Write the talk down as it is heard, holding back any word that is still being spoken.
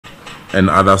and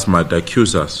others might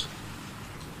accuse us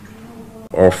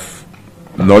of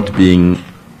not being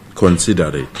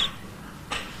considerate.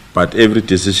 But every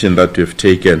decision that we've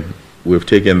taken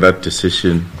that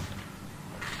decision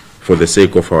for the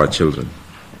sake of our children.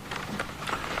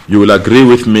 You will agree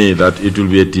with me that it will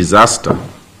be a disaster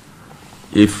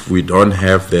if we don't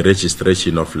have the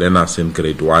registration of learners in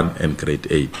grade 1 and grade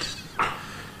 8.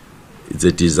 It's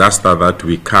a disaster that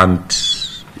we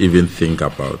can't even think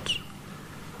about,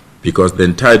 because the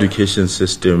entire education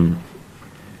system,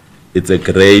 it's a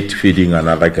grade feeding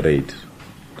another grade.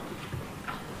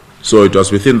 So it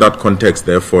was within that context,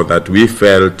 therefore, that we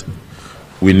felt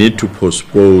we need to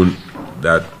postpone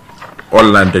that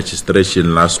online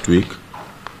registration last week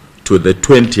to the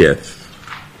 20th,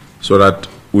 so that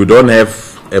we don't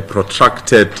have a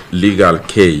protracted legal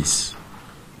case,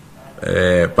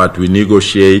 but we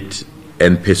negotiate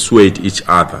and persuade each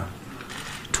other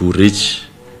to reach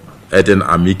at an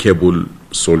amicable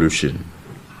solution.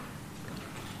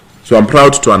 So I'm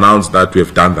proud to announce that we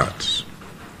have done that.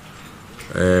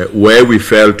 Where we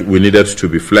felt we needed to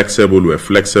be flexible, we're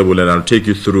flexible, and I'll take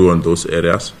you through on those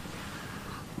areas.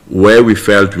 Where we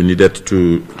felt we needed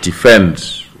to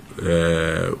defend, we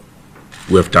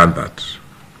have done that.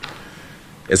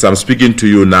 As I'm speaking to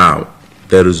you now,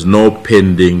 there is no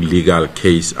pending legal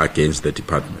case against the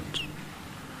department.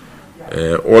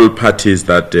 All parties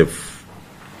that have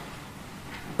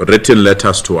written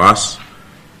letters to us,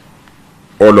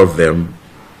 all of them,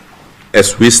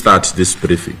 as we start this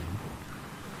briefing,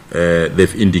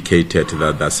 they've indicated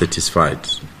that they're satisfied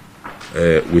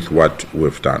with what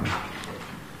we've done.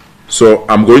 So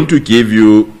I'm going to give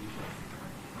you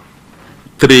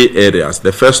 3 areas.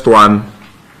 The first one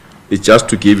is just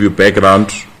to give you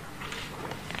background,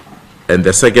 and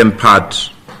the second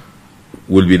part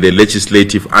will be the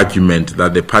legislative argument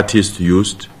that the parties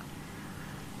used,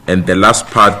 and the last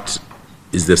part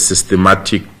is the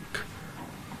systematic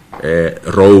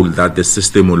role that the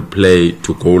system will play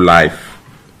to go live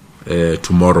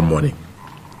tomorrow morning.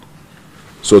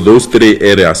 So those 3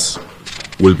 areas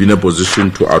will be in a position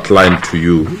to outline to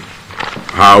you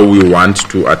how we want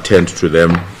to attend to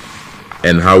them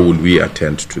and how will we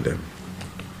attend to them.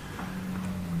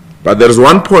 But there's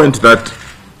one point that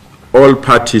all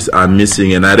parties are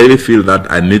missing, and I really feel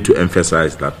that I need to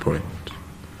emphasize that point.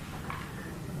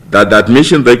 That the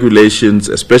admission regulations,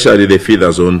 especially the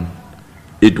feeder zone,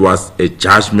 it was a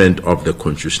judgment of the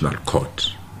Constitutional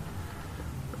Court.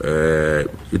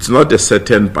 It's not a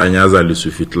certain Panyaza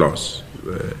Lesufi clause.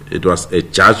 It was a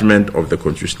judgment of the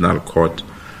Constitutional Court,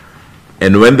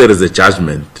 and when there is a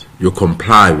judgment, you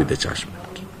comply with the judgment.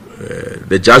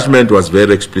 The judgment was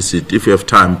very explicit. If you have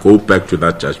time, go back to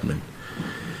that judgment.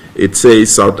 It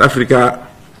says South Africa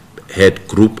had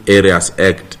Group Areas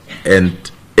Act,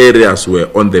 and areas were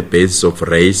on the basis of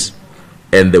race,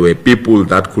 and there were people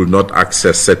that could not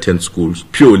access certain schools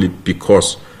purely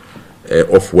because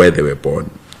of where they were born.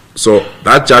 So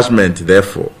that judgment,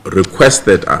 therefore,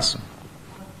 requested us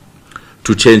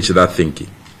to change that thinking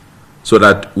so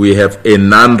that we have a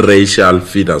non-racial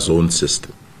feeder zone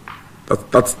system.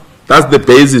 That's the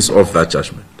basis of that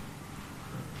judgment.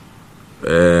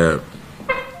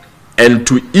 And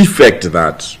to effect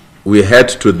that, we had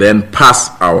to then pass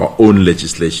our own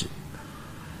legislation.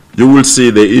 You will see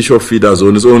the issue of feeder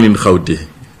zone is only in Gauteng.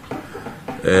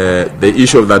 The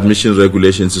issue of the admission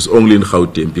regulations is only in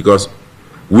Gauteng, because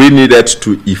we needed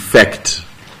to effect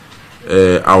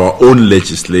our own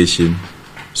legislation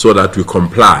so that we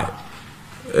comply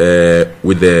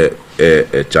with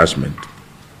the judgment.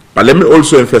 But let me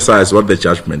also emphasize what the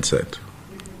judgment said,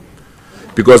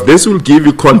 because this will give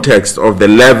you context of the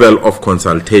level of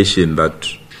consultation that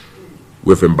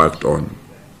we've embarked on.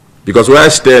 Because where I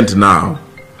stand now,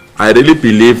 I really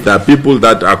believe there are people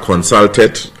that are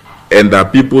consulted, and there are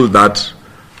people that,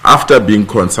 after being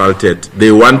consulted,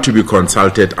 they want to be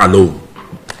consulted alone,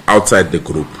 outside the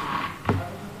group.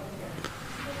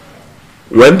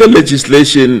 When the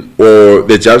legislation or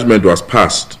the judgment was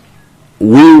passed,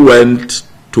 we went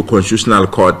to Constitutional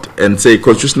Court and say,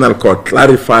 Constitutional Court,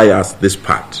 clarify us this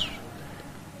part.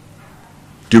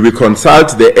 Do we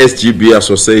consult the SGB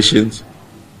associations,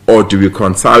 or do we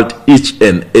consult each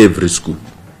and every school?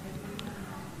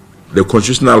 The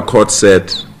Constitutional Court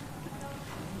said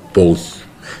both.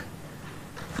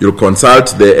 You consult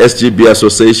the SGB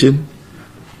association,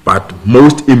 but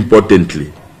most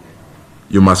importantly,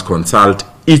 you must consult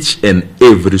each and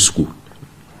every school.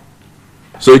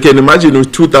 So you can imagine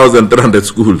with 2,300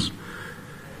 schools,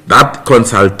 that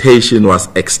consultation was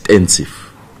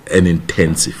extensive and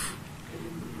intensive.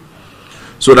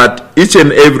 So that each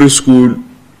and every school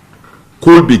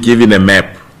could be given a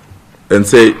map and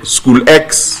say, School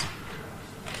X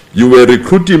You were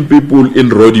recruiting people in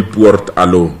Roodepoort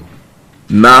alone.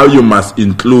 Now you must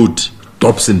include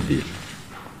Dobsonville.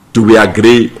 Do we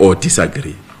agree or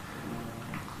disagree?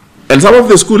 And some of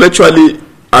the schools actually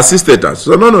assisted us.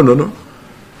 So no.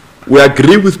 We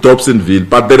agree with Dobsonville,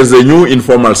 but there is a new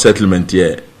informal settlement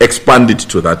here. Expand it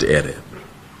to that area.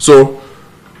 So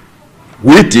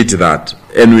we did that,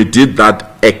 and we did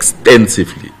that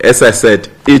extensively. As I said,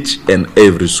 each and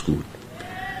every school.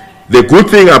 The good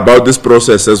thing about this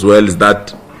process as well is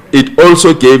that it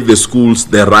also gave the schools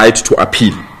the right to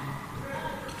appeal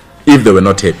if they were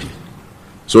not happy.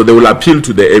 So they will appeal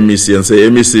to the MEC and say,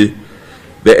 MEC,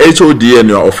 the HOD and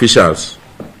your officials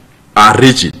are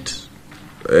rigid,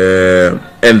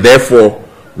 and therefore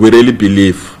we really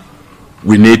believe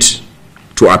we need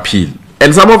to appeal.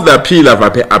 And some of the appeal have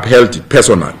upheld it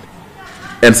personally,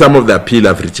 and some of the appeal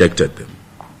have rejected them.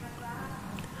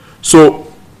 So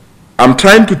I'm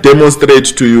trying to demonstrate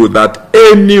to you that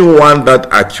anyone that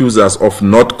accuses us of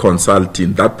not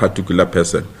consulting that particular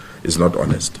person is not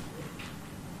honest.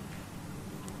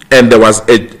 And there was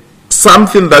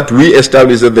something that we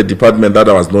established at the department that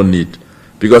there was no need,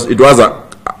 because it was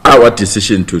our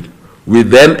decision to. We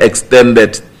then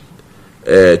extended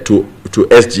to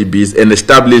SGBs and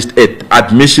established an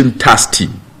admission task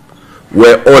team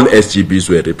where all SGBs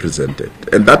were represented.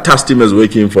 And that task team is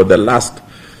working for the last,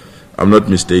 I'm not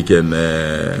mistaken,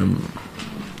 a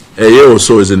year or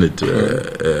so, isn't it?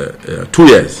 2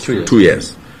 years. 2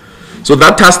 years. So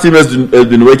that task team has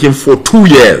been working for 2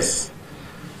 years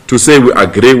to say we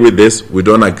agree with this, we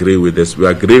don't agree with this, we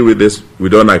agree with this, we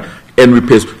don't agree, and we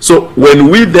pay. So when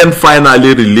we then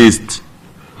finally released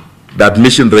the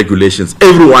admission regulations,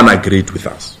 everyone agreed with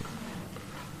us.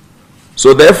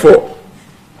 So therefore,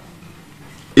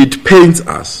 it pains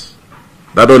us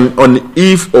that on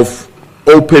eve of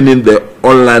opening the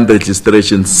online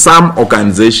registration, some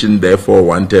organization therefore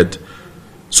wanted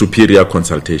superior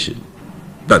consultation,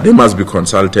 that they must be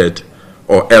consulted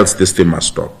or else this thing must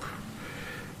stop.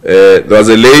 There was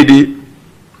a lady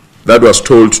that was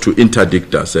told to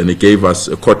interdict us, and he gave us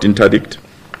a court interdict.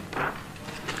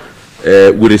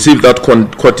 We received that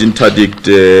court interdict,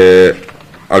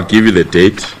 I'll give you the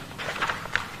date.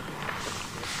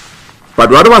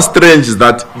 But what was strange is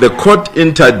that the court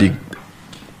interdict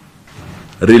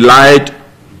relied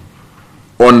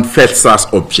on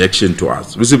FETSA's objection to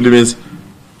us, which simply means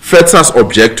FETSA's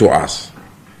object to us,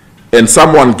 and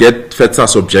someone gets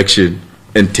FETSA's objection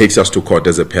and takes us to court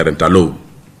as a parent alone.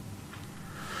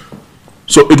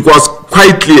 So it was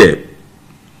quite clear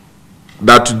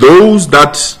that those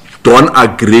that don't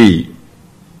agree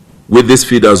with this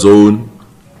feeder zone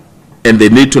and they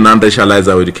need to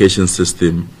non-racialize our education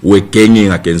system were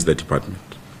ganging against the department.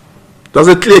 It was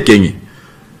a clear ganging.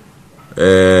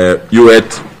 You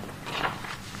had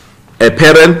a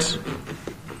parent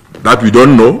that we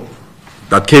don't know,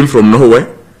 that came from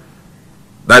nowhere,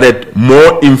 that had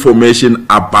more information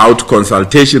about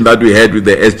consultation that we had with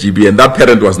the SGB, and that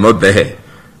parent was not there,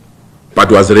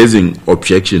 but was raising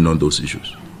objection on those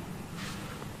issues.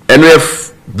 And we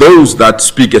have those that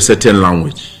speak a certain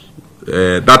language,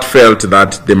 that felt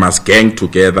that they must gang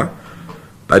together,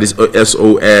 that is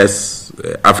SOS,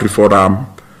 AfriForum,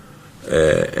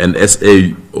 and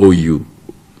SAOU,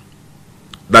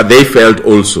 that they felt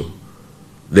also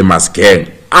they must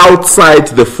gang outside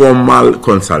the formal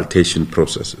consultation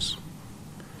processes.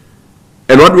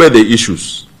 And what were the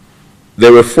issues?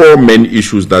 There were 4 main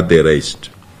issues that they raised.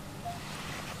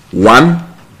 One,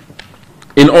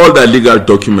 in all the legal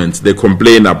documents, they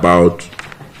complain about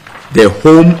the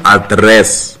home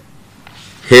address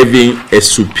having a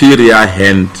superior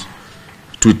hand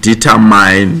to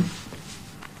determine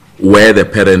where the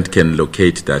parent can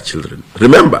locate their children.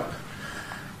 Remember,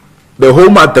 the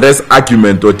home address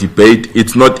argument or debate,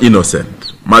 it's not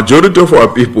innocent. Majority of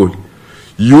our people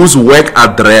use work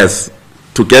address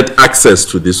to get access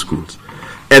to these schools.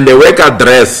 And the work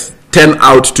address turned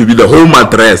out to be the home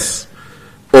address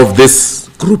of this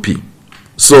grouping.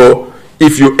 So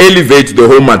if you elevate the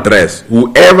home address,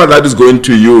 whoever that is going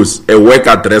to use a work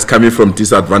address coming from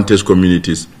disadvantaged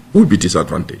communities will be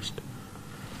disadvantaged.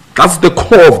 That's the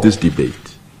core of this debate.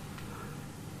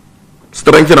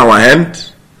 Strengthen our hand.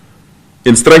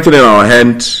 In strengthening our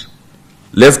hand,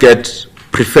 let's get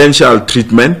preferential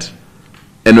treatment,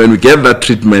 and when we get that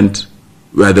treatment,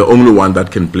 we are the only one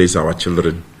that can place our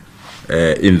children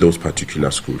in those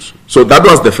particular schools. So that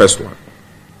was the first one.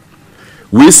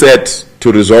 We said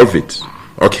to resolve it,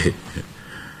 okay,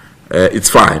 it's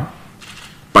fine,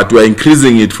 but we're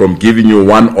increasing it from giving you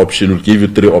 1 option, we'll give you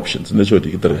 3 options.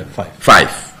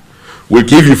 5. We'll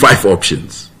give you 5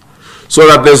 options, so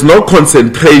that there's no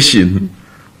concentration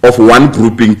of one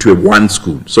grouping to one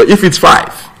school. So if it's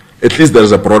 5, at least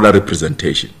there's a broader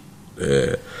representation.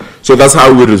 So that's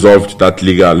how we resolved that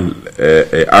legal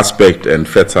aspect, and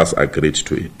FETSAS agreed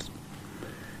to it.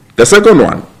 The second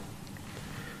one,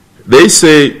 they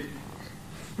say,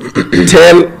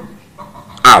 tell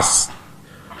us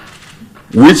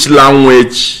which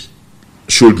language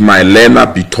should my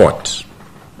learner be taught,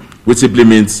 which simply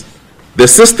means the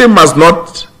system must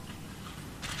not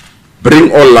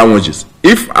bring all languages.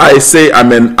 If I say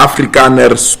I'm an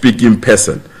Afrikaner speaking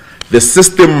person, the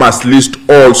system must list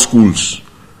all schools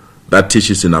that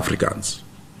teaches in Afrikaans.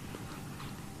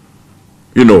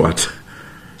 You know what?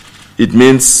 It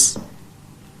means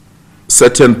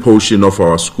certain portion of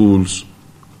our schools,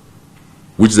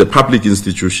 which is a public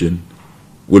institution,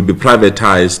 will be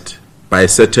privatized by a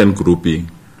certain grouping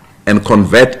and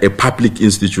convert a public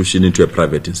institution into a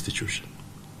private institution.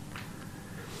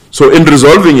 So in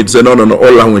resolving it, say, no,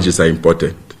 all languages are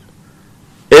important.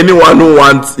 Anyone who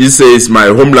wants, he says, my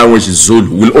home language is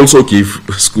Zulu, will also give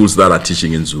schools that are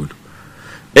teaching in Zulu.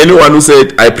 Anyone who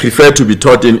said, I prefer to be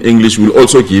taught in English, will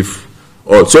also give.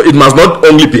 So it must not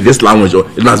only be this language,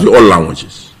 it must be all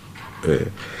languages.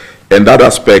 And that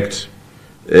aspect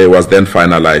was then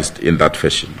finalized in that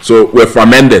fashion. So we've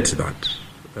amended that,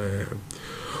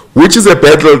 which is a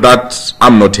battle that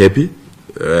I'm not happy,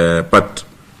 but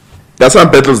there are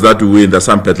some battles that we win, there are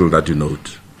some battles that you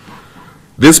note.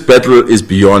 This battle is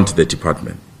beyond the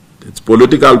department. It's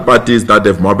political parties that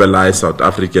have mobilized South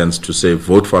Africans to say,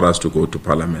 vote for us to go to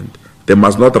parliament. They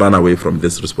must not run away from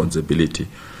this responsibility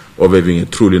of having a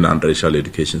truly non-racial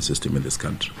education system in this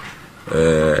country.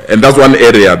 And that's one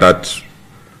area that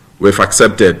we've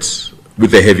accepted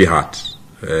with a heavy heart,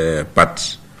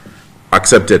 but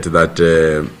accepted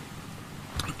that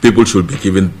people should be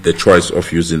given the choice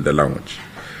of using the language.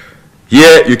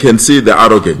 Here you can see the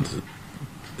arrogance.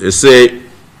 They say,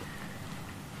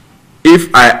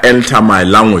 if I enter my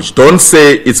language, don't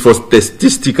say it's for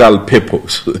statistical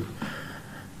purpose.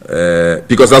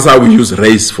 Because that's how we use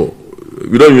race for.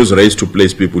 We don't use race to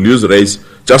place people. We use race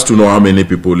just to know how many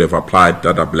people have applied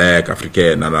that are black,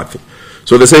 African, and other.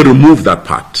 So they say remove that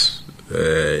part.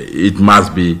 It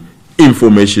must be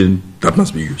information that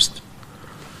must be used.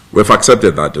 We've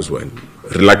accepted that as well,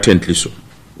 reluctantly so.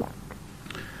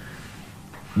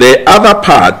 The other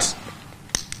part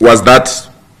was that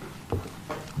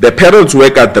the parents'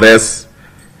 work address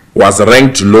was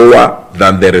ranked lower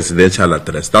than the residential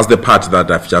address. That's the part that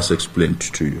I've just explained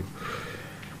to you.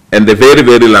 And the very,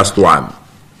 very last one,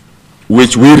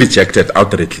 which we rejected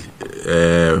outrightly.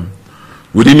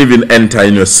 We didn't even enter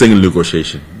in a single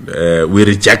negotiation. We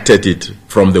rejected it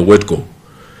from the word go.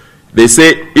 They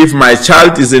say, if my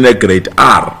child is in a grade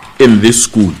R in this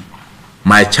school,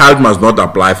 my child must not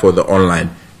apply for the online.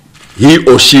 He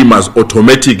or she must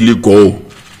automatically go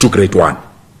to grade 1.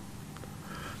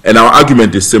 And our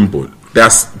argument is simple.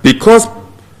 Because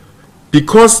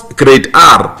grade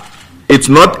R, it's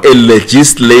not a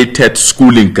legislated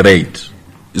schooling grade.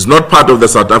 It's not part of the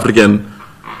South African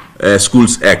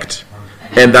Schools Act.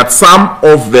 And that some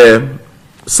of the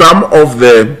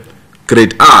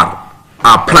grade R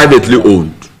are privately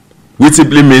owned, which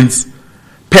simply means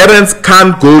parents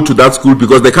can't go to that school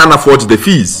because they can't afford the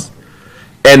fees.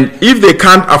 And if they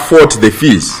can't afford the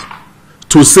fees,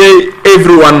 to say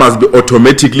everyone must be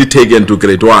automatically taken to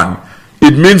grade 1,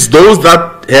 it means those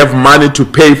that have money to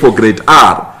pay for grade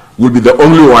R will be the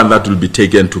only one that will be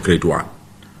taken to grade 1.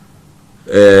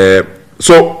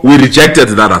 So we rejected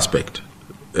that aspect.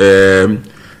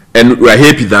 And we are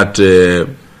happy that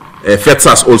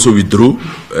FETSAS also withdrew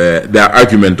their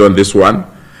argument on this one,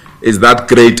 is that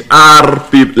grade R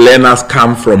learners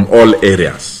come from all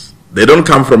areas. They don't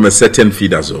come from a certain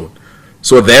feeder zone.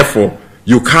 So therefore,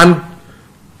 you can't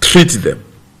treat them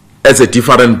as a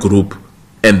different group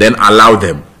and then allow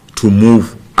them to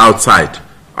move outside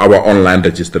our online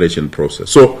registration process.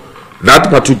 So that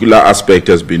particular aspect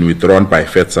has been withdrawn by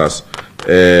FETSAS.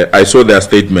 I saw their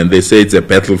statement. They say it's a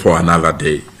battle for another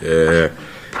day.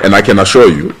 And I can assure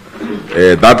you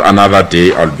that another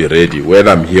day I'll be ready.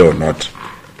 Whether I'm here or not,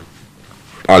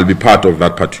 I'll be part of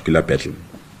that particular battle.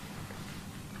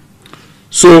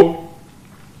 So,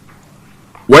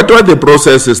 what were the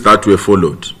processes that were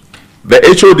followed? The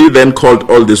HOD then called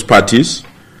all these parties,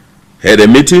 had a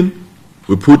meeting,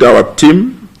 we put our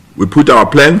team, we put our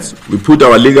plans, we put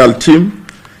our legal team,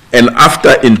 and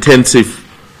after intensive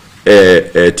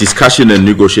discussion and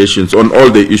negotiations on all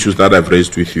the issues that I've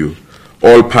raised with you,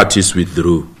 all parties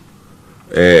withdrew.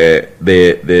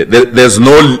 There's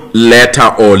no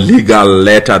letter or legal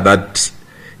letter that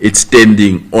it's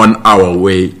standing on our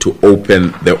way to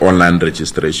open the online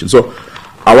registration. So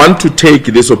I want to take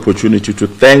this opportunity to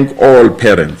thank all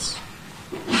parents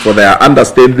for their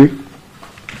understanding,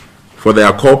 for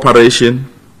their cooperation,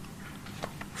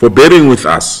 for bearing with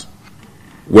us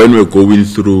when we're going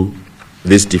through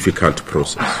this difficult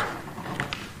process.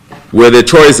 We had a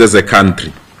choice as a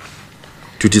country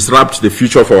to disrupt the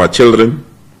future of our children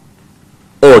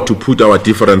or to put our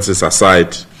differences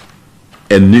aside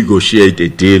and negotiate a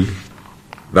deal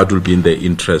that will be in the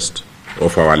interest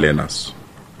of our learners.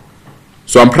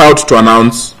 So I'm proud to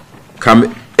announce,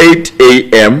 come 8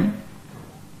 a.m.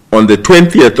 on the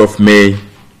 20th of May,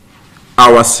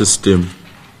 our system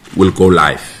will go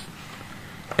live,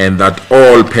 and that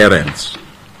all parents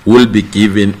will be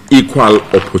given equal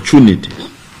opportunities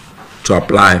to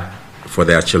apply for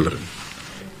their children.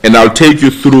 And I'll take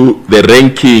you through the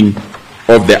ranking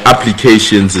of the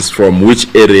applications is from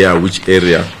which area,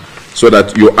 so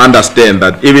that you understand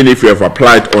that even if you have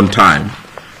applied on time,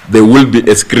 there will be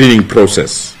a screening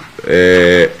process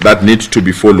that needs to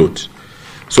be followed,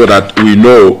 so that we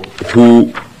know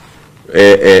who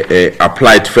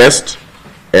applied first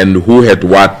and who had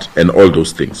what and all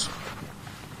those things.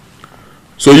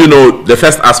 So the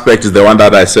first aspect is the one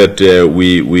that I said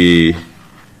we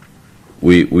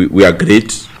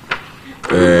agreed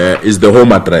is the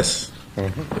home address.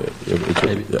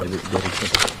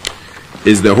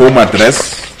 Is the home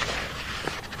address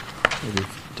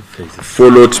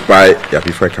followed by,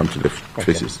 before I come to the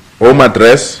faces, home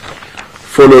address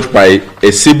followed by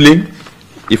a sibling,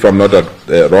 if I'm not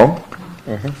wrong.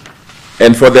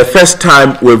 And for the first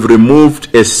time, we've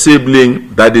removed a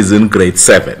sibling that is in grade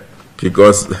 7,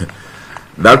 because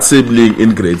that sibling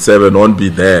in grade 7 won't be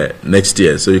there next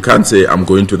year. So you can't say, I'm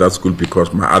going to that school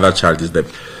because my other child is there.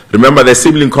 Remember, the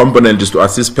sibling component is to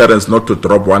assist parents not to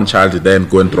drop one child there and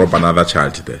go and drop another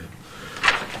child there.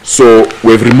 So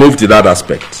we've removed that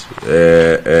aspect.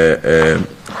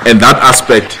 And that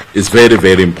aspect is very,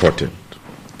 very important.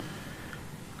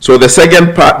 So the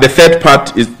second part, the third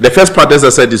part is, the first part, as I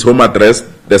said, is home address.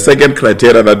 The second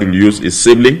criteria that we'll use is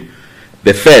sibling.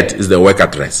 The third is the work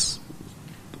address.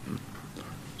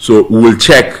 So we will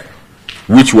check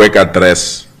which work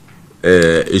address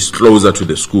is closer to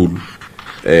the school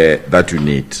that you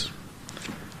need.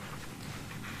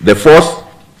 The fourth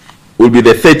will be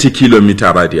the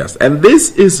 30-kilometer radius. And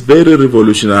this is very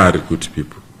revolutionary, good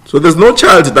people. So there's no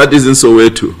child that is in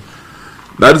Soweto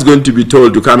that is going to be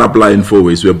told you can't apply in 4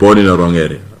 ways. We're born in the wrong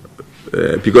area.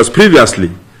 Because previously,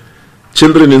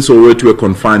 children in Soweto were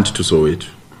confined to Soweto.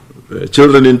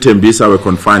 Children in Tembisa were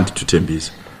confined to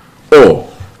Tembisa. Or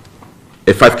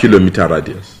a 5-kilometer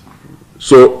radius.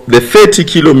 So the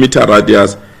 30-kilometer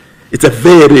radius, it's a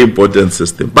very important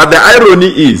system. But the irony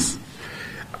is,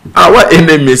 our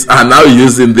enemies are now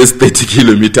using this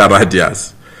 30-kilometer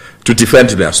radius to defend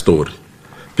their story.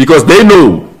 Because they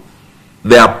know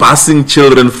they are passing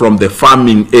children from the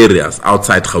farming areas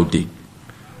outside Gauteng.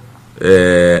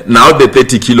 Now the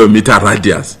 30-kilometer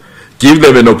radius give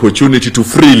them an opportunity to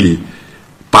freely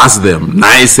pass them,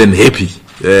 nice and happy.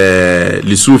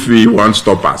 Lesufi won't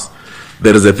stop us.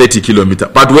 There is a 30-kilometer.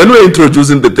 But when we're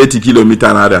introducing the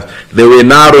 30-kilometer radius, they were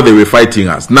narrow, they were fighting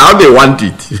us. Now they want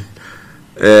it.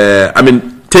 I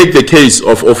mean, take the case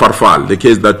of Ofarfal, the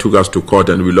case that took us to court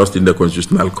and we lost in the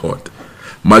Constitutional Court.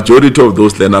 Majority of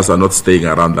those learners are not staying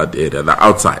around that area, they're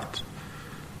outside.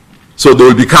 So they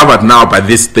will be covered now by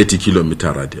this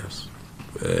 30-kilometer radius.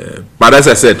 But as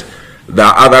I said, there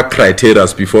are other criteria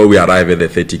before we arrive at the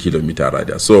 30-kilometer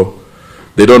radius. So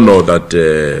they don't know that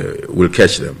we'll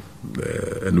catch them,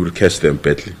 and we'll catch them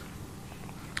badly.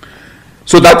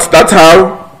 So that's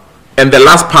how, and the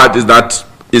last part is that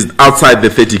is outside the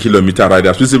 30-kilometer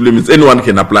radius, which simply means anyone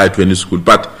can apply to any school.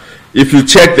 But if you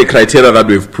check the criteria that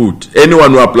we've put,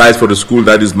 anyone who applies for a school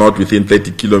that is not within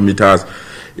 30 kilometers,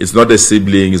 it's not a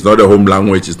sibling, it's not a home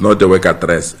language, it's not a work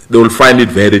address, they will find it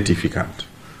very difficult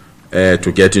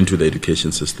to get into the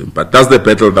education system. But that's the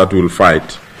battle that we'll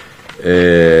fight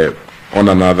on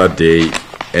another day,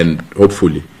 and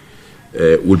hopefully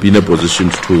we'll be in a position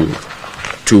to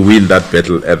win that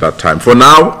battle at that time. For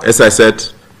now, as I said,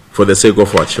 for the sake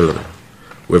of our children,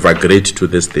 we've agreed to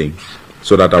this thing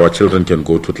so that our children can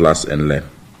go to class and learn.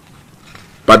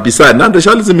 But besides,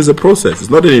 non-racialism is a process. It's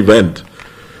not an event.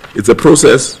 It's a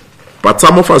process. But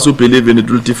some of us who believe in it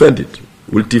will defend it.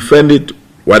 We'll defend it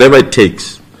whatever it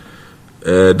takes.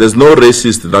 There's no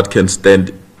racist that can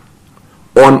stand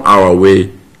on our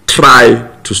way, try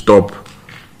to stop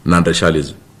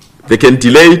non-racialism. They can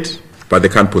delay it, but they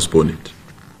can't postpone it.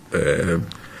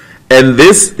 And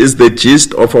this is the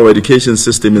gist of our education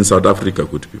system in South Africa,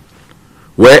 good people,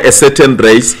 where a certain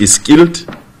race is skilled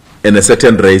and a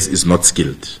certain race is not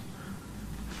skilled.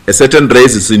 A certain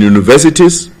race is in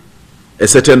universities. A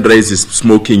certain race is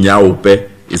smoking yaope,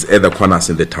 is at the corners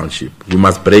in the township. We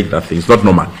must break that thing. It's not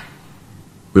normal.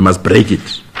 We must break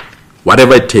it,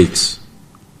 whatever it takes.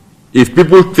 If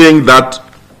people think that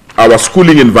our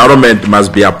schooling environment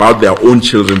must be about their own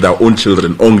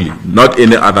children only, not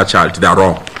any other child, they are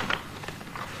wrong.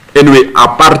 Anyway,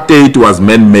 apartheid was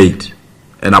man-made,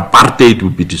 and apartheid will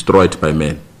be destroyed by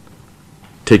men,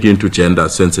 taken into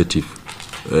gender-sensitive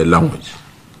language.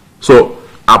 So,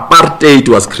 apartheid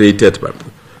was created by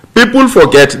people.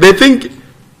 Forget, they think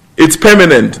it's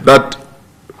permanent, that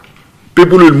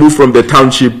people will move from the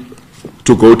township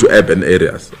to go to urban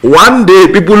areas. One day,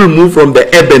 people will move from the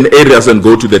urban areas and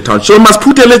go to the township. So we must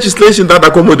put a legislation that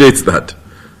accommodates that.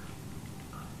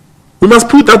 We must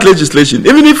put that legislation.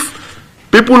 Even if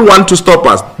people want to stop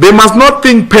us, they must not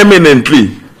think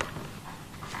permanently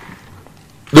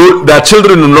their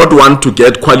children will not want to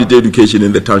get quality education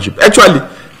in the township. Actually,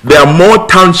 there are more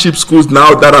township schools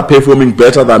now that are performing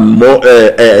better than more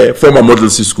former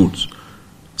Model C schools.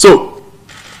 So,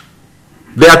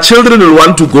 their children will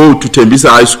want to go to Tembisa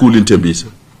High School in Tembisa.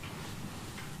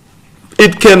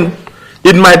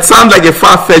 It might sound like a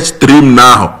far-fetched dream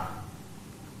now,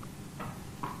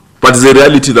 but it's a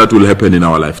reality that will happen in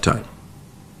our lifetime.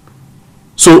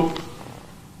 So,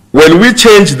 when we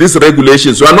change these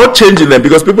regulations, we are not changing them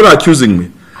because people are accusing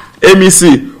me.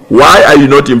 MEC, why are you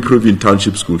not improving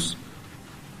township schools?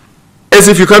 As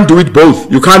if you can't do it both.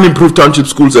 You can't improve township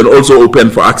schools and also open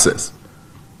for access.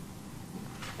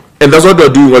 And that's what we're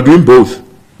doing. We're doing both.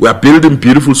 We are building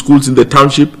beautiful schools in the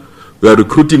township. We are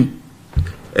recruiting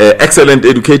excellent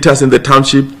educators in the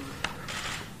township.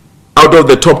 Out of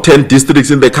the top 10 districts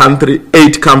in the country,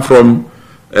 8 come from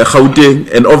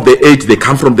Gauteng, and of the 8, they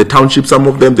come from the township. Some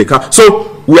of them, they come.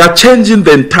 So we are changing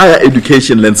the entire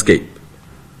education landscape.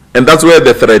 And that's where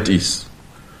the threat is.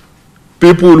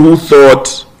 People who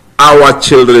thought our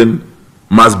children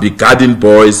must be garden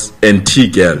boys and tea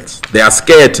girls, they are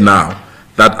scared now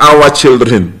that our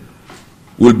children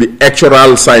will be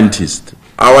actual scientists.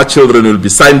 Our children will be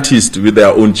scientists with their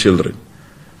own children.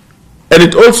 And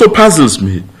it also puzzles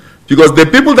me, because the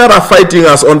people that are fighting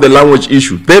us on the language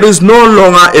issue, there is no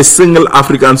longer a single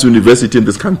Afrikaans university in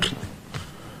this country.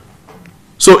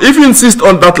 So if you insist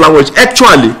on that language,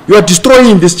 actually, you are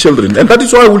destroying these children, and that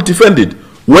is why I will defend it.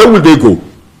 Where will they go?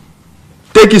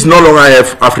 Tekis no longer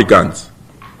have Afrikaans.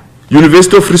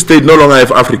 University of Free State no longer have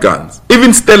Afrikaans.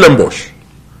 Even Stellenbosch.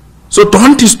 So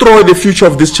don't destroy the future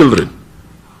of these children.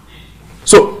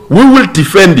 So we will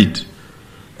defend it,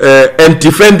 and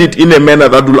defend it in a manner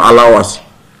that will allow us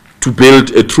to build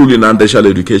a truly non-racial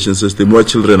education system where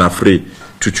children are free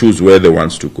to choose where they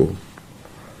want to go.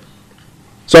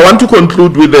 So I want to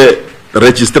conclude with the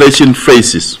registration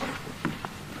phases.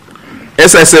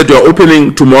 As I said, we are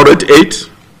opening tomorrow at 8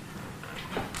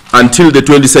 until the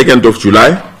 22nd of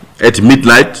July at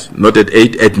midnight, not at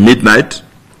 8, at midnight.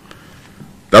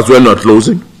 That's when we're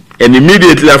closing. And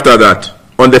immediately after that,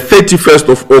 on the 31st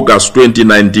of August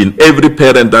 2019, every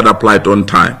parent that applied on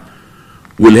time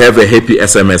will have a happy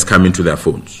SMS coming to their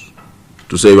phones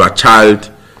to say your child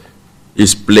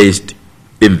is placed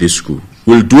in this school.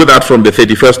 We'll do that from the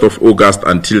 31st of August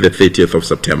until the 30th of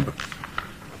September.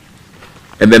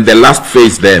 And then the last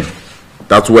phase then,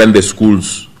 that's when the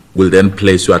schools will then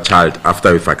place your child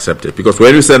after we've accepted. Because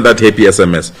when you send that happy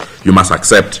SMS, you must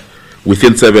accept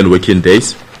within 7 working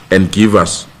days and give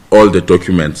us all the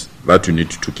documents that you need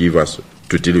to give us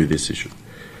to deal with this issue.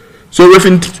 So we've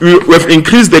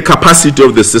increased the capacity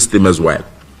of the system as well.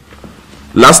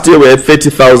 Last year we had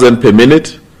 30,000 per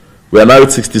minute. We are now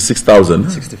at 66,000.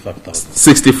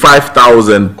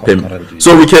 65,000 per minute.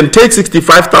 So we can take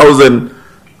 65,000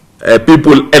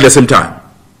 people at the same time.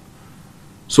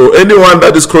 So anyone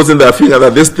that is crossing their finger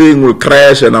that this thing will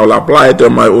crash and I will apply it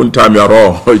on my own time, you're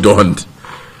wrong. You don't.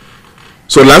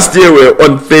 So last year we were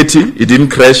on 30, it didn't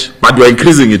crash, but we're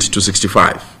increasing it to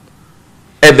 65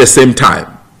 at the same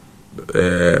time.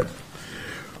 We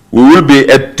will be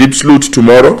at Deep Sloot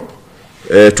tomorrow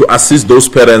to assist those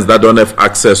parents that don't have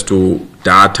access to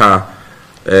data,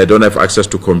 don't have access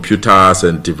to computers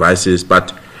and devices,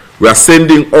 but we are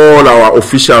sending all our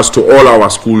officials to all our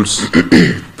schools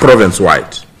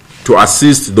province-wide to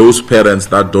assist those parents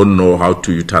that don't know how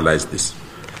to utilize this.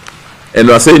 And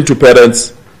we are saying to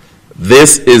parents,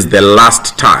 this is the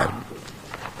last time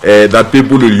that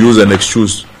people will use an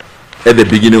excuse at the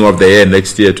beginning of the year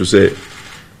next year to say,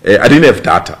 I didn't have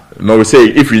data. No, we say,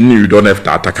 if you knew you don't have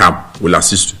data, come, we'll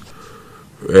assist you.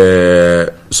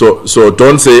 So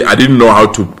don't say, I didn't know how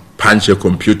to punch a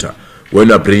computer when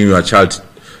you are bringing your child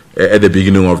at the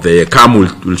beginning of the year. Come,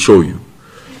 we'll show you.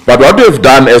 But what we have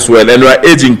done as well, and we are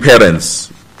urging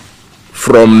parents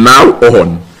from now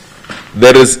on,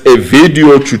 there is a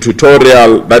video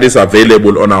tutorial that is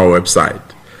available on our website.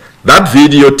 That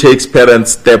video takes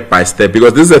parents step by step,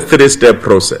 because this is a 3-step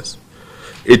process.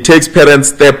 It takes parents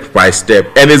step by step,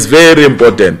 and it's very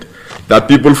important that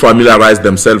people familiarize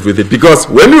themselves with it, because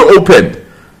when you open,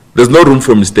 there's no room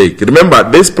for mistake. Remember,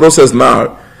 this process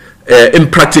now, in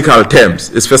practical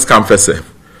terms, is first come, first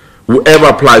serve. Whoever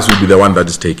applies will be the one that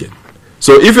is taken.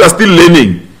 So if you are still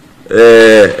learning,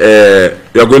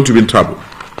 you are going to be in trouble.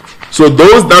 So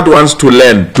those that wants to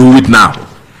learn, do it now.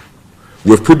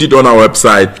 We've put it on our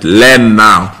website. Learn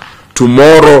now.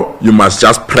 Tomorrow you must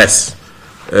just press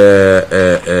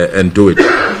and do it.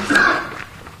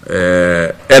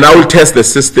 And I will test the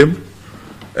system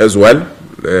as well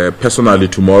personally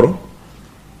tomorrow.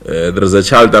 There is a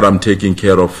child that I'm taking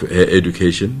care of her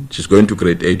education. She's going to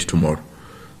grade 8 tomorrow.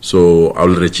 So I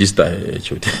will register her.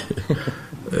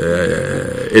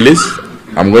 Elise,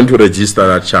 I'm going to register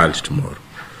that child tomorrow.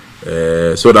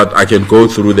 So that I can go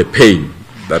through the pain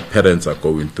that parents are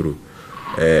going through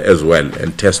as well,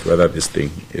 and test whether this thing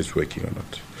is working or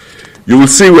not. You will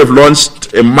see we've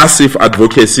launched a massive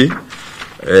advocacy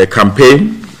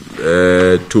campaign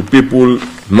to people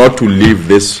not to leave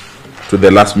this to the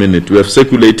last minute. We have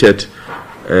circulated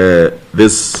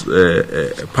this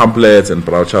pamphlets and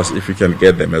brochures, if you can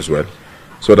get them as well,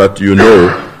 so that you know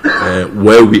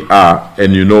where we are,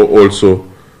 and you know also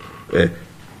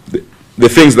the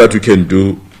things that you can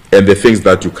do and the things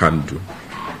that you can't do.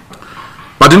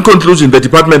 But in conclusion, the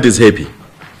department is happy.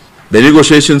 The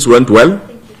negotiations went well.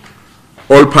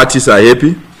 All parties are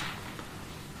happy.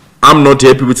 I'm not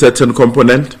happy with certain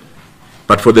component,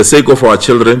 but for the sake of our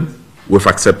children, we've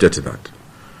accepted that.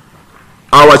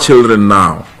 Our children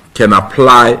now can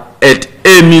apply at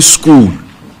any school,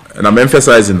 and I'm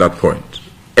emphasizing that point,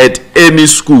 at any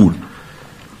school.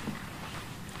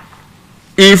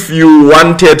 If you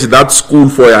wanted that school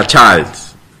for your child,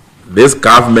 this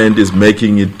government is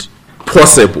making it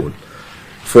possible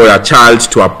for your child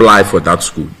to apply for that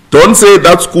school. Don't say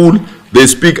that school, they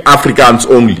speak Afrikaans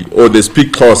only, or they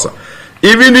speak Xhosa.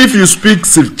 Even if you speak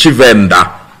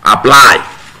Chivenda, apply.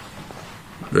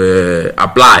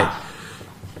 Apply.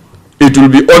 It will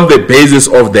be on the basis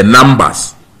of the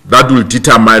numbers that will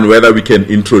determine whether we can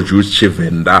introduce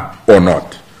Chivenda or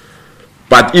not.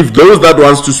 But if those that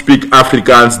wants to speak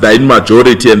Afrikaans, they're in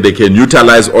majority and they can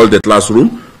utilize all the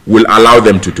classroom, we'll allow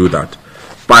them to do that.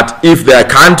 But if they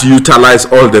can't utilize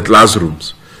all the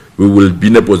classrooms, we will be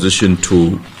in a position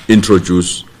to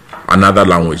introduce another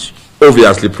language,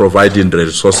 obviously providing the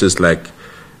resources like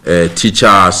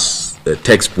teachers,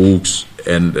 textbooks,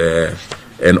 and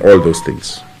all those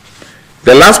things.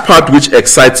 The last part which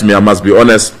excites me, I must be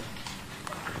honest,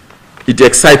 it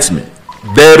excites me.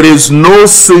 There is no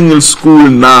single school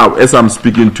now, as I'm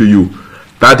speaking to you,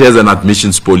 that has an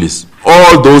admissions policy.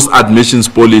 All those admissions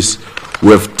policies, we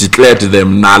have declared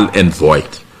them null and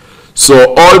void.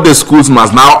 So all the schools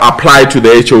must now apply to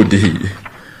the HOD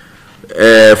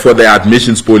for their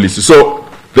admissions policy. So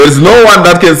there is no one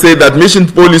that can say the admission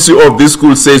policy of this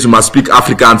school says you must speak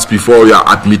Afrikaans before you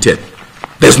are admitted.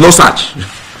 There's no such.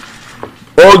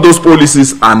 All those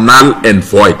policies are null and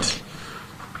void.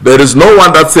 There is no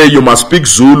one that says you must speak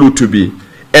Zulu to be.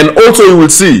 And also you will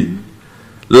see,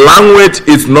 language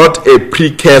is not a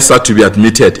precursor to be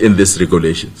admitted in these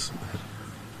regulations.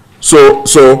 So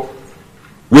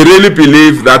we really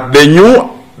believe that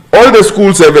all the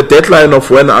schools have a deadline of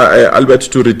when, Albert,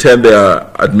 to return their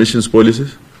admissions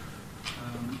policies.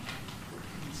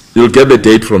 You'll get the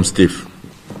date from Steve.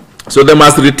 So they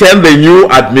must return the new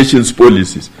admissions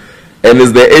policies. And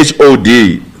it's the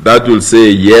HOD that will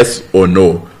say yes or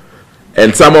no.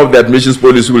 And some of the admissions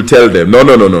policies will tell them, no.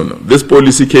 This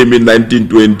policy came in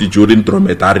 1920 during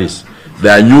drometaries.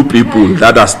 There are new people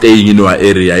that are staying in our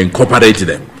area, incorporate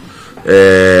them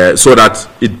so that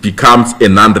it becomes a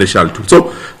non-racial tool.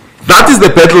 So that is the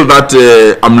battle that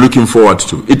I'm looking forward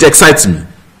to. It excites me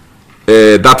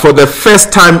that for the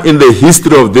first time in the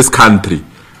history of this country,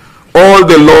 all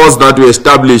the laws that were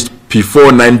established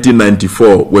before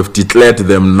 1994, we've declared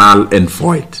them null and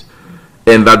void,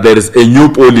 and that there is a new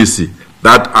policy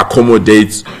that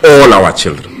accommodates all our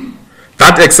children.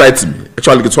 That excites me.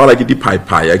 Actually,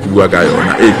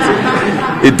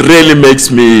 it really makes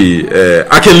me,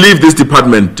 I can leave this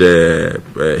department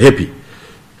happy.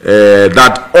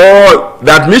 That all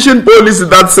the admission policy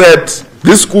that said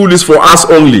this school is for us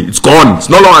only, it's gone, it's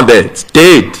no longer there, it's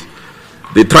dead.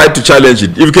 They tried to challenge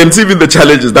it. If you can see even the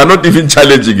challenges, they're not even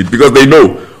challenging it because they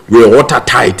know we're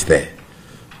watertight there.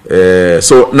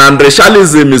 So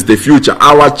non-racialism is the future.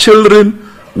 Our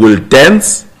children will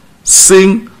dance,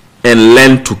 sing, and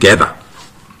learn together.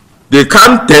 They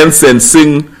can't dance and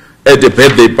sing at a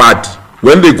birthday party.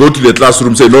 When they go to the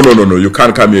classroom, say, no, you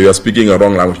can't come here, you're speaking a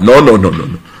wrong language. No.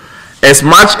 As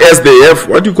much as they have,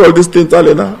 what do you call this thing,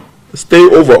 Talena? Stay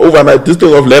over, overnight. This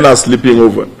thing of learners sleeping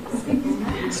over.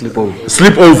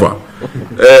 Sleep over.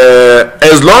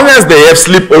 As long as they have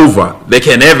sleep over, they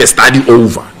can have a study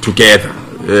over together.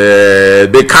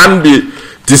 They can't be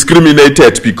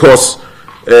discriminated because,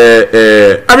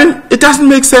 I mean, it doesn't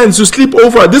make sense to sleep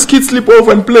over. These kids sleep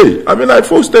over and play. I mean, I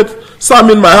fostered some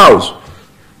in my house.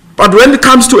 But when it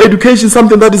comes to education,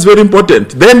 something that is very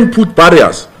important, then you put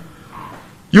barriers.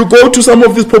 You go to some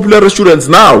of these popular restaurants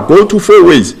now, go to 4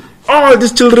 ways. All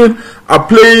these children are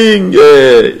playing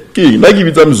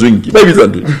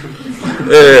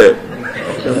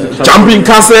jumping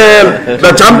castle,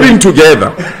 they're jumping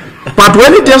together. But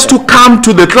when it has to come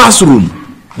to the classroom,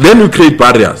 then we create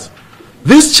barriers.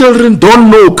 These children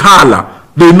don't know color,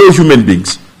 they know human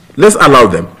beings. Let's allow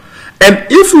them. And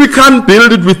if we can't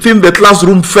build it within the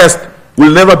classroom first,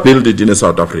 we'll never build it in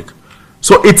South Africa.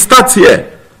 So it starts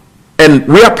here. And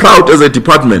we are proud as a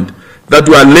department that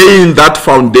we are laying that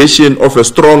foundation of a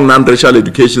strong non-racial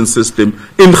education system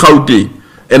in Gauteng.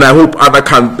 And I hope other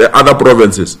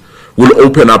provinces will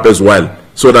open up as well,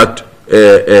 so that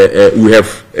we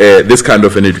have this kind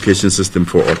of an education system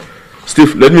for all.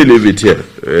 Steve, let me leave it here.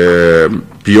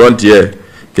 Beyond here,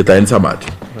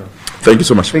 thank you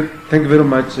so much. Thank you very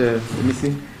much,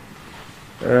 Missy.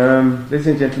 Ladies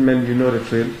and gentlemen, you know the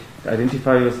drill.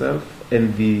 Identify yourself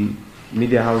and the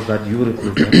media house that you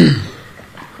represent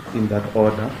in that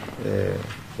order.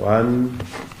 1,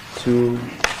 2,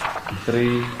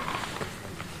 3.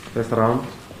 First round.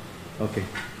 Okay.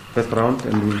 First round,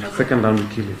 and second round we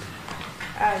kill it.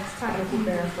 It's Tanya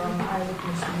Kubera from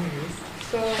Eyewitness News.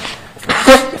 So,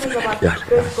 the thing is about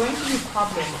there's going to be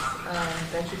problems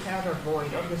that you cannot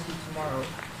avoid, obviously, tomorrow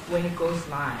when it goes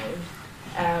live.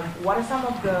 What are some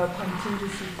of the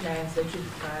contingency plans that you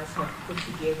guys have put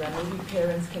together? Maybe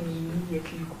parents can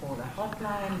immediately call a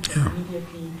hotline, can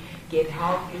immediately get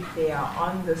help if they are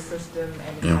on the system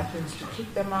and it happens to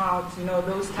kick them out, you know,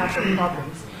 those types of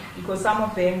problems. Because some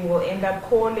of them will end up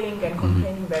calling and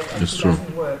complaining that it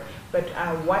doesn't work. But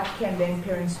what can then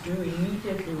parents do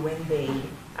immediately when they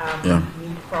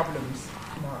meet problems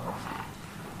tomorrow?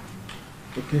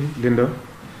 Okay, Linda.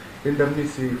 Linda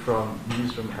Missy from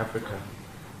News from Africa.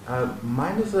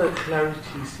 Mine is a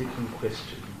clarity-seeking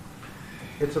question.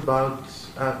 It's about,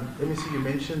 let me see, you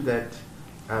mentioned that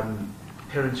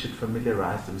parents should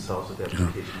familiarize themselves with the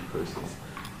application process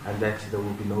and that there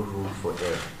will be no room for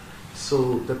error.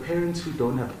 So the parents who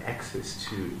don't have access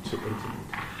to internet,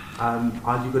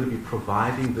 are you going to be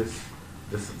providing this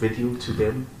video to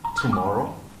them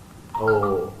tomorrow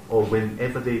or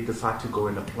whenever they decide to go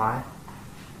and apply?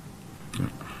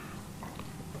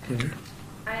 Okay.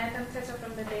 I am Tessa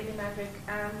from the Daily Maverick.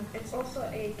 It's also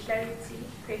a clarity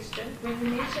question. When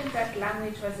you mentioned that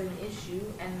language was an issue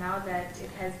and now that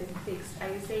it has been fixed, are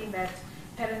you saying that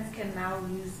parents can now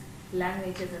use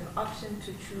language as an option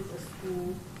to choose a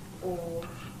school, or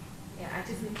I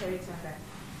just need clarity on that.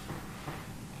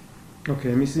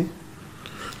 Okay, Missy?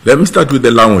 Let me start with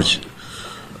the language.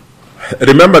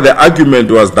 Remember, the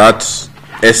argument was that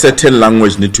a certain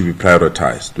language needs to be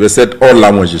prioritized. We said all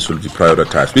languages will be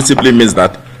prioritized, which simply means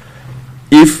that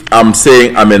if I'm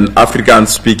saying I'm an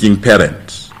African-speaking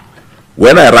parent,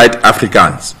 when I write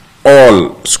Afrikaans,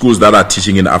 all schools that are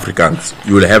teaching in Afrikaans,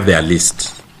 you will have their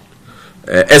list.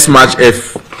 As much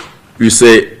if you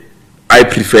say, I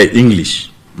prefer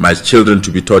English, my children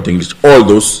to be taught English, all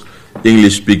those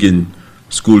English-speaking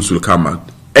schools will come out.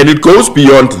 And it goes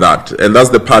beyond that, and that's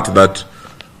the part that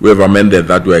we have amended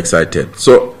that we're excited.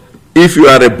 So if you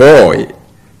are a boy,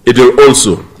 it will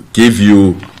also give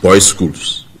you boys'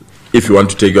 schools, if you want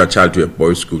to take your child to a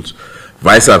boys' schools.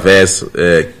 Vice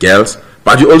versa, girls.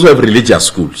 But you also have religious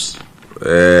schools,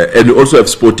 and you also have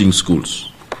sporting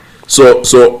schools. So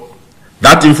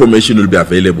that information will be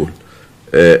available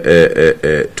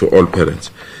to all parents.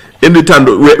 In return,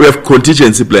 we have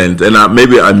contingency plans, and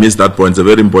maybe I missed that point. It's a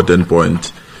very important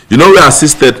point. You know, we are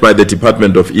assisted by the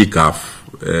Department of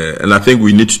ECAF, and I think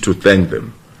we need to thank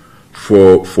them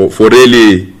for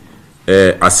really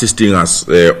assisting us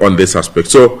on this aspect.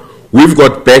 So we've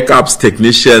got backups,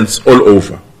 technicians all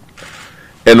over.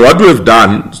 And what we've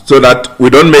done, so that we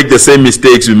don't make the same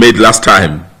mistakes we made last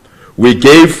time, we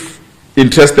gave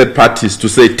interested parties to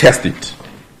say, test it.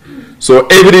 So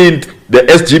the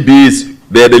SGBs,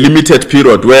 they had a limited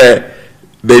period where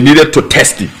they needed to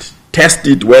test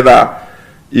it whether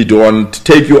it won't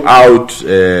take you out,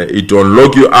 it won't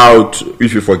log you out,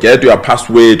 if you forget your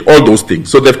password, all those things.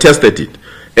 So they've tested it,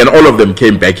 and all of them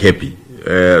came back happy.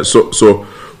 So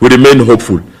we remain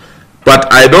hopeful.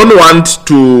 But I don't want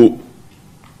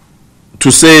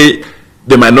to say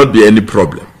there might not be any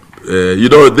problem.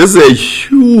 This is a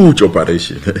huge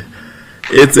operation.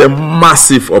 It's a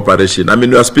massive operation. I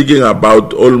mean, we are speaking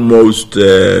about almost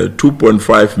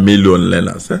 2.5 million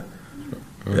learners.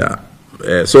 Yeah.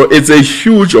 So it's a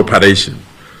huge operation.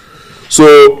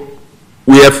 So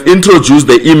we have introduced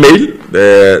the email.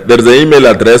 There is an email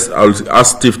address I'll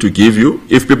ask Steve to give you.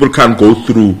 If people can't go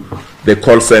through the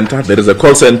call center, there is a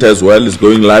call center as well. It's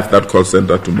going live, that call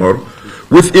center, tomorrow.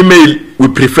 With email, we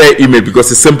prefer email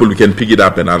because it's simple. We can pick it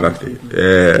up another day.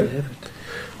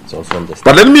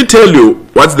 But let me tell you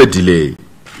what's the delay.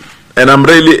 And I'm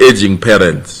really urging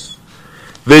parents.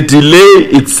 The delay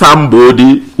is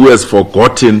somebody who has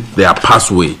forgotten their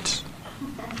password.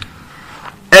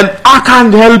 And I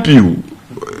can't help you.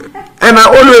 And I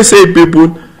always say,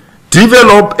 people,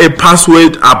 develop a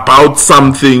password about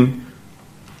something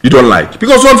you don't like.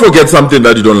 Because don't forget something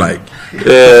that you don't like.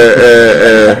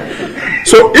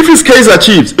 So if it's Kaizer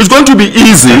Chiefs, it's going to be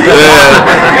easy.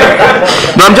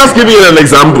 No, I'm just giving you an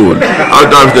example.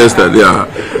 I've tested, yeah.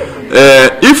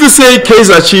 If you say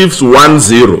Kaizer Chiefs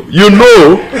 1-0, you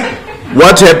know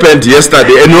what happened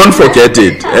yesterday, and you won't forget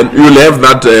it, and you'll have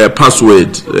that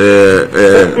password.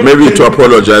 Maybe to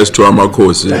apologize to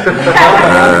Amakosi.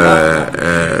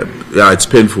 Yeah, it's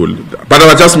painful. But I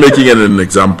was just making it an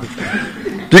example.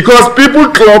 Because people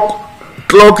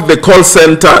clock the call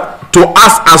center to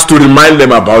ask us to remind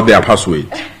them about their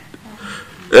password.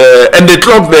 And they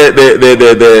clock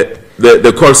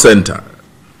the call center.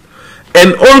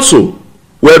 And also,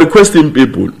 we're requesting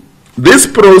people, this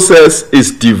process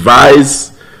is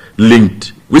device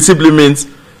linked, which simply means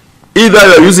either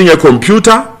you're using a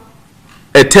computer,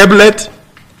 a tablet,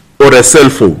 or a cell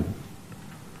phone.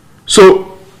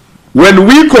 So when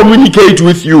we communicate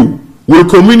with you, we'll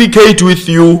communicate with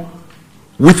you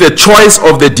with a choice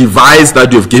of the device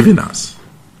that you've given us.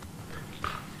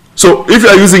 So if you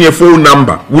are using a phone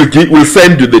number, we'll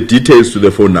send you the details to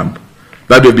the phone number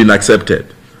that have been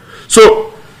accepted.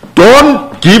 So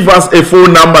don't give us a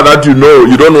phone number that you know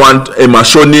you don't want a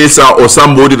machonisa or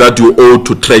somebody that you owe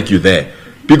to track you there.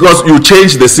 Because you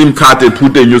change the SIM card and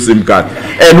put a new SIM card.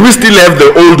 And we still have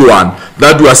the old one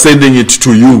that we are sending it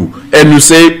to you. And you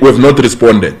say we've not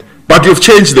responded. But you've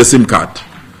changed the SIM card.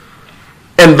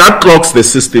 And that clocks the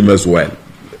system as well.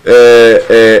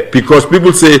 Because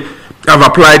people say, I've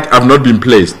applied, I've not been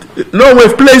placed. No,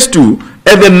 we've placed you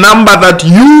at the number that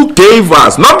you gave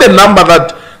us, not the number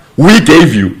that we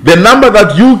gave you, the number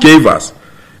that you gave us.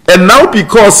 And now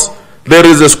because there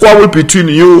is a squabble between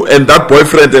you and that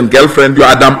boyfriend and girlfriend,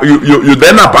 you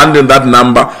then abandon that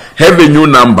number, have a new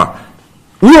number.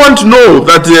 We want to know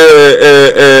that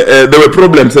there were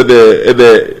problems with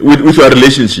your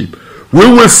relationship. We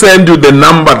will send you the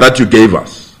number that you gave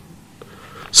us.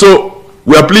 So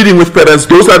we are pleading with parents.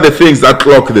 Those are the things that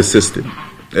clock the system.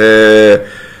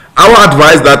 Our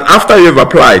advice that after you have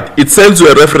applied, it sends you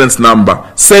a reference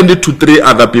number. Send it to 3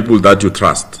 other people that you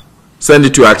trust. Send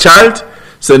it to your child,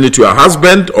 send it to your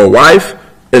husband or wife,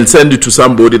 and send it to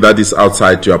somebody that is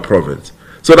outside your province.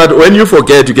 So that when you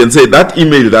forget, you can say, that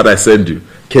email that I send you,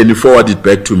 can you forward it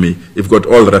back to me? You've got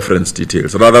all reference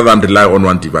details, rather than rely on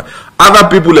one device. Other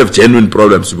people have genuine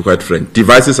problems, to be quite frank.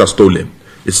 Devices are stolen.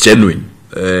 It's genuine.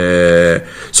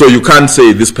 So you can't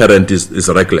say this parent is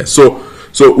reckless. So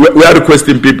we are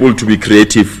requesting people to be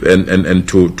creative and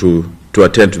to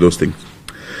attend to those things.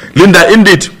 Linda,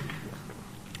 indeed,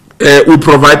 we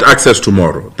provide access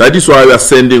tomorrow. That is why we are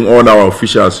sending all our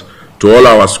officials to all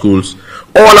our schools,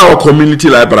 all our community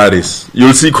libraries.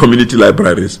 You'll see community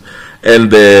libraries.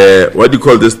 And what do you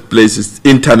call this places?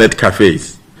 Internet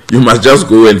cafes. You must just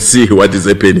go and see what is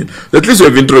happening. At least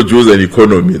we've introduced an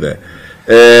economy there.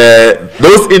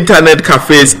 Those internet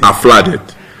cafes are flooded.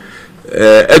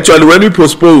 Actually, when we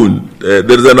postponed,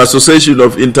 there is an association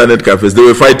of internet cafes. They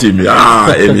were fighting me.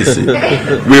 MEC.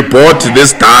 We bought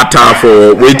this data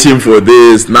for waiting for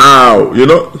this now, you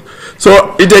know.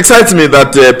 So it excites me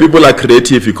that people are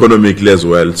creative economically as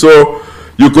well. So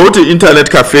you go to internet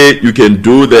cafe, you can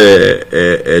do the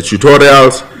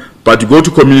tutorials, but you go to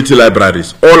community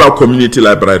libraries, all our community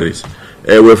libraries.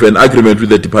 We have an agreement with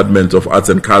the Department of Arts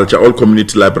and Culture. All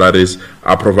community libraries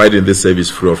are providing this service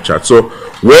free of charge. So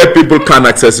where people can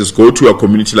access is go to a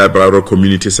community library or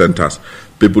community centers.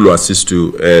 People will assist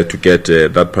you to get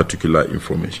that particular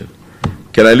information.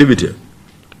 Can I leave it here?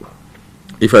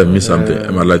 If I miss something,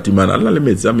 I'm a Latin man.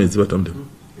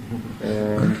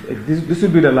 This will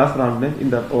be the last round, in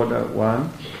that order. 1,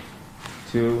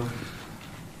 2,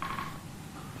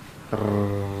 3,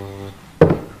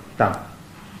 done.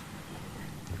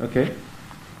 Okay,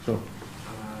 so.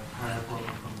 Hi, I'm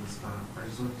from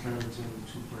also clarity on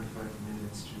the 2.5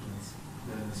 million students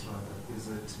then as well. Is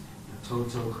it the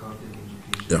total Gauteng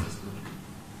education system?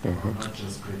 Not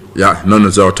just grade 1? Yeah, no,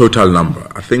 it's our total number.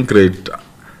 I think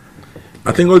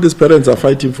all these parents are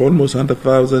fighting for almost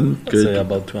 100,000. Say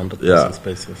about 200,000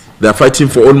 spaces. They are fighting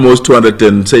for almost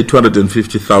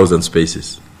 250,000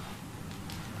 spaces.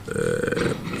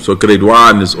 So grade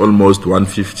 1 is almost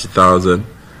 150,000,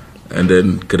 and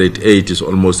then grade 8 is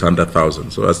almost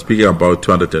 100,000. So I'm speaking about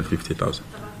 250,000.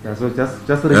 Yeah, so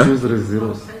just reduce the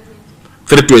zeros.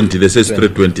 320, they say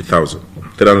 320,000.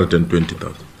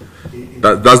 320,000.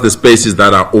 That's the spaces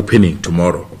that are opening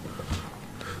tomorrow.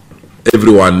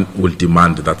 Everyone will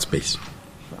demand that space. So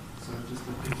just a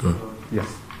quick follow-up. Yes.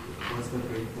 What's the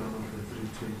breakdown of the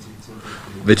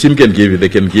 320? The team can give you. They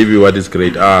can give you what is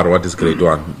grade R, what is grade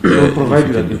 1. We'll provide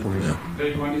you that information. Yeah.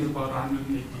 Grade 1 is about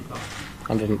 180,000.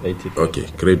 180,000. Okay,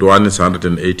 grade 1 is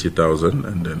 180,000,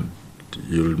 and then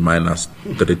you'll minus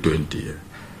 320.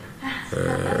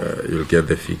 You'll get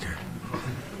the figure.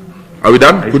 Are we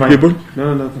done? Good people?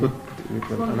 No, good. We've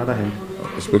got another hand.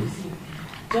 It's good.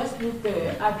 Just with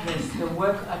the address, the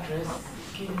work address,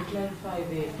 can you clarify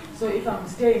there? So if I'm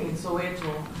staying in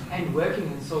Soweto and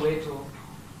working in Soweto,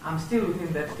 I'm still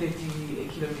within that 30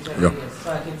 kilometer radius,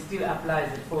 so I can still apply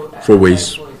the 4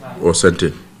 ways or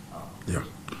sentence. Yeah.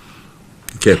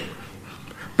 Okay.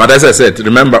 But as I said,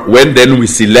 remember, when then we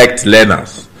select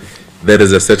learners, there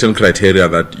is a certain criteria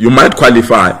that you might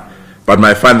qualify, but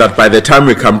might find that by the time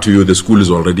we come to you, the school is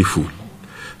already full.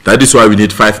 That is why we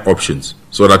need 5 options,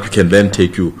 so that we can then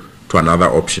take you to another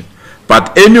option.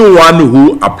 But anyone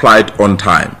who applied on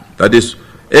time, that is,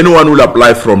 anyone who will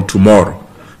apply from tomorrow,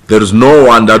 there is no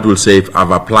one that will say, I've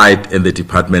applied and the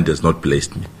department has not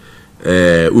placed me.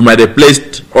 We might have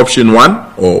placed option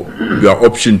 1, or we are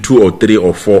option 2 or 3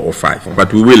 or 4 or 5,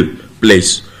 but we will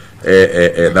place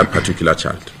that particular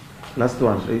child. Last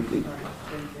one. And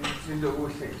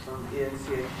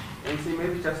so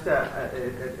maybe just a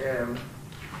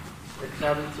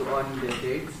clarity on the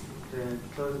dates, the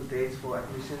closing dates for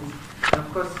admissions. And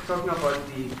of course, talking about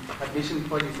the admission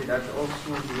policy, that's also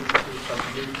the issue to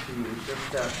submit to you.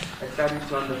 Just a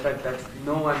clarity on the fact that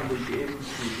no one will be able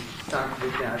to start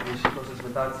with the admission process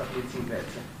without submitting that.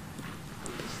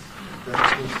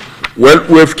 Well,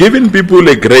 we've given people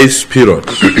a grace period.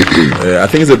 I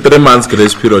think it's a 3 months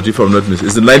grace period, if I'm not mistaken.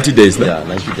 It's 90 days, no? Yeah,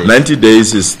 90 days. 90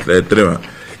 days is 3 months.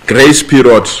 Grace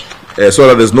period, so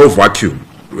that there's no vacuum.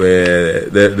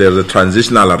 There's a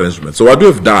transitional arrangement. So what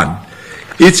we've done,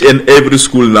 each and every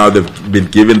school now, they've been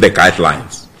given the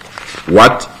guidelines,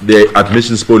 what the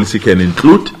admissions policy can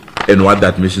include and what the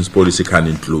admissions policy can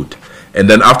include. And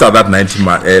then after that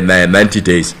 90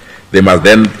 days, they must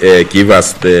then give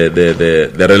us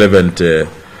the relevant,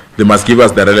 they must give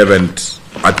us the relevant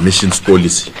admissions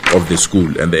policy of the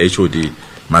school, and the HOD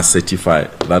must certify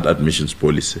that admissions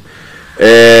policy.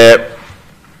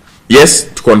 Yes,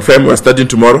 to confirm, we're starting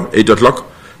tomorrow, 8 o'clock,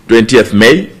 20th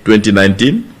May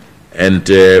 2019, and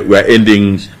we're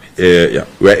ending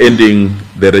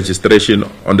the registration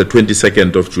on the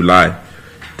 22nd of July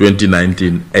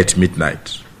 2019 at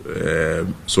midnight.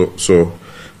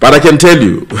 But I can tell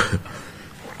you,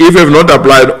 if you have not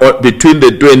applied between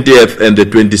the 20th and the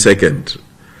 22nd,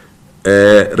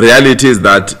 reality is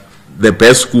that the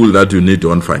best school that you need,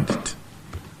 don't find it.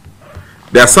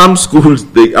 There are some schools,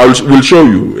 I will show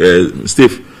you,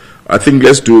 Steve, I think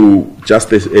let's do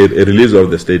just a release of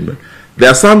the statement. There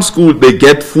are some schools, they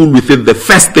get full within the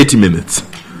first 30 minutes.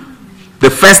 The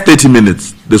first 30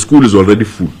 minutes, the school is already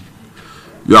full.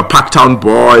 You are Parktown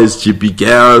boys, GP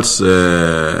girls,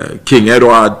 King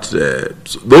Edward,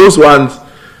 those ones,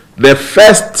 the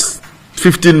first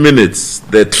 15 minutes,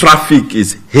 the traffic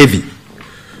is heavy.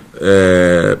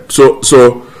 So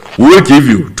we will give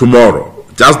you tomorrow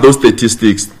just those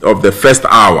statistics of the first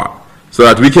hour, so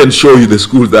that we can show you the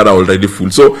schools that are already full.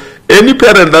 So any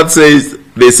parent that says,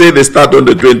 they say they start on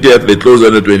the 20th, they close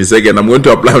on the 22nd, I'm going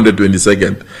to apply on the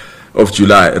 22nd of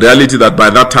July. Reality that by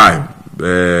that time,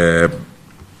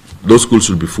 those schools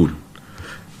will be full.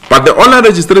 But the online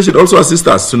registration also assists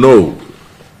us to know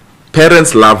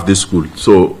parents love this school,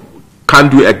 so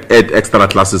can't we add extra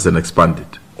classes and expand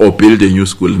it, or build a new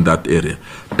school in that area?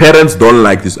 Parents don't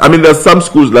like this. I mean, there's some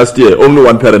schools last year, only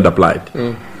one parent applied.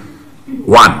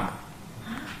 One.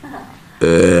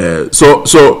 So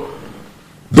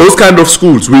those kind of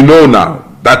schools, we know now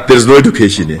that there's no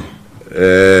education here.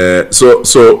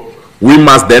 So we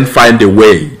must then find a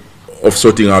way of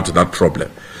sorting out that problem.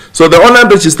 So the online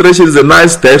registration is a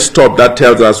nice desktop that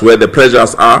tells us where the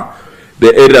pressures are,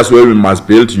 the areas where we must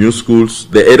build new schools,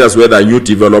 the areas where there are new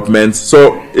developments.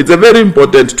 So it's a very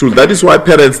important tool. That is why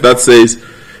parents that says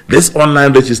This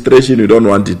online registration, we don't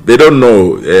want it. They don't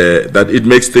know that it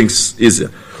makes things easier.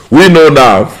 We know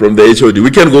now from the HOD, we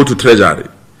can go to Treasury.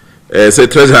 Say,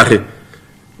 Treasury,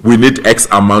 we need X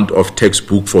amount of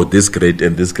textbook for this grade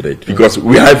and this grade. Because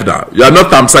we have now. You are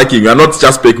not thumbsucking, you are not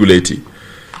just speculating.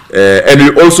 And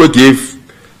we also give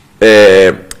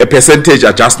a percentage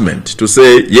adjustment to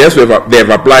say, yes, they have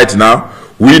applied now.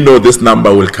 We know this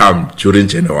number will come during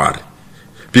January.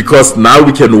 Because now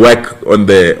we can work on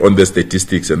the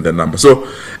statistics and the number. So,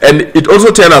 and it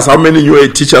also tells us how many new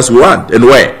teachers we want and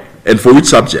where and for which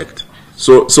subject.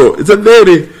 So it's a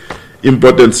very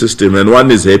important system, and one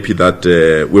is happy that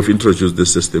we've introduced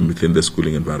this system within the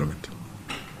schooling environment.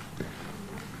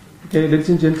 Okay, ladies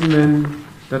and gentlemen,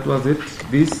 that was it.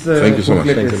 This Thank you so much.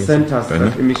 booklet has sent us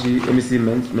that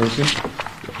MEC mentioned,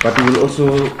 but we will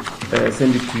also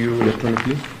send it to you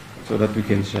electronically so that we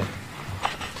can share.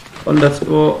 On that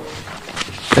score,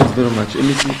 thanks very much.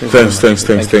 MEC,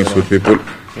 Thanks, good people.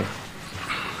 Okay.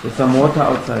 There's some water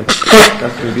outside.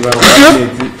 That's the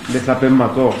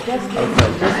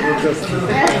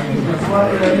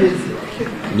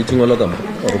Meeting all of them.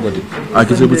 I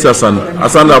can say with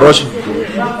Asanda Rosh.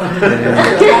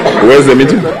 Where's the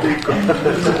meeting?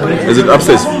 Is it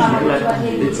upstairs?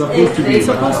 It's supposed to be. It's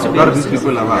supposed to be. A lot of these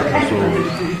people are back.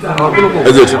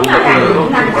 Is it? So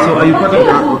are you part of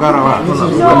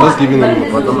I'm just giving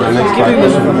them what the next 5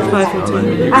 minutes. 5 or 10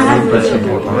 minutes. I'm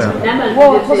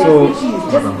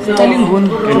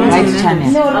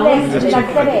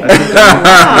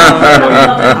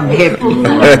happy.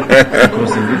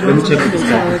 Let me check with this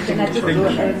guy.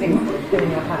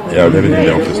 Yeah, I'll have it in the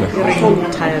office.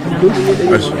 I'm tired now.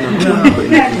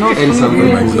 And something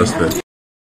like that.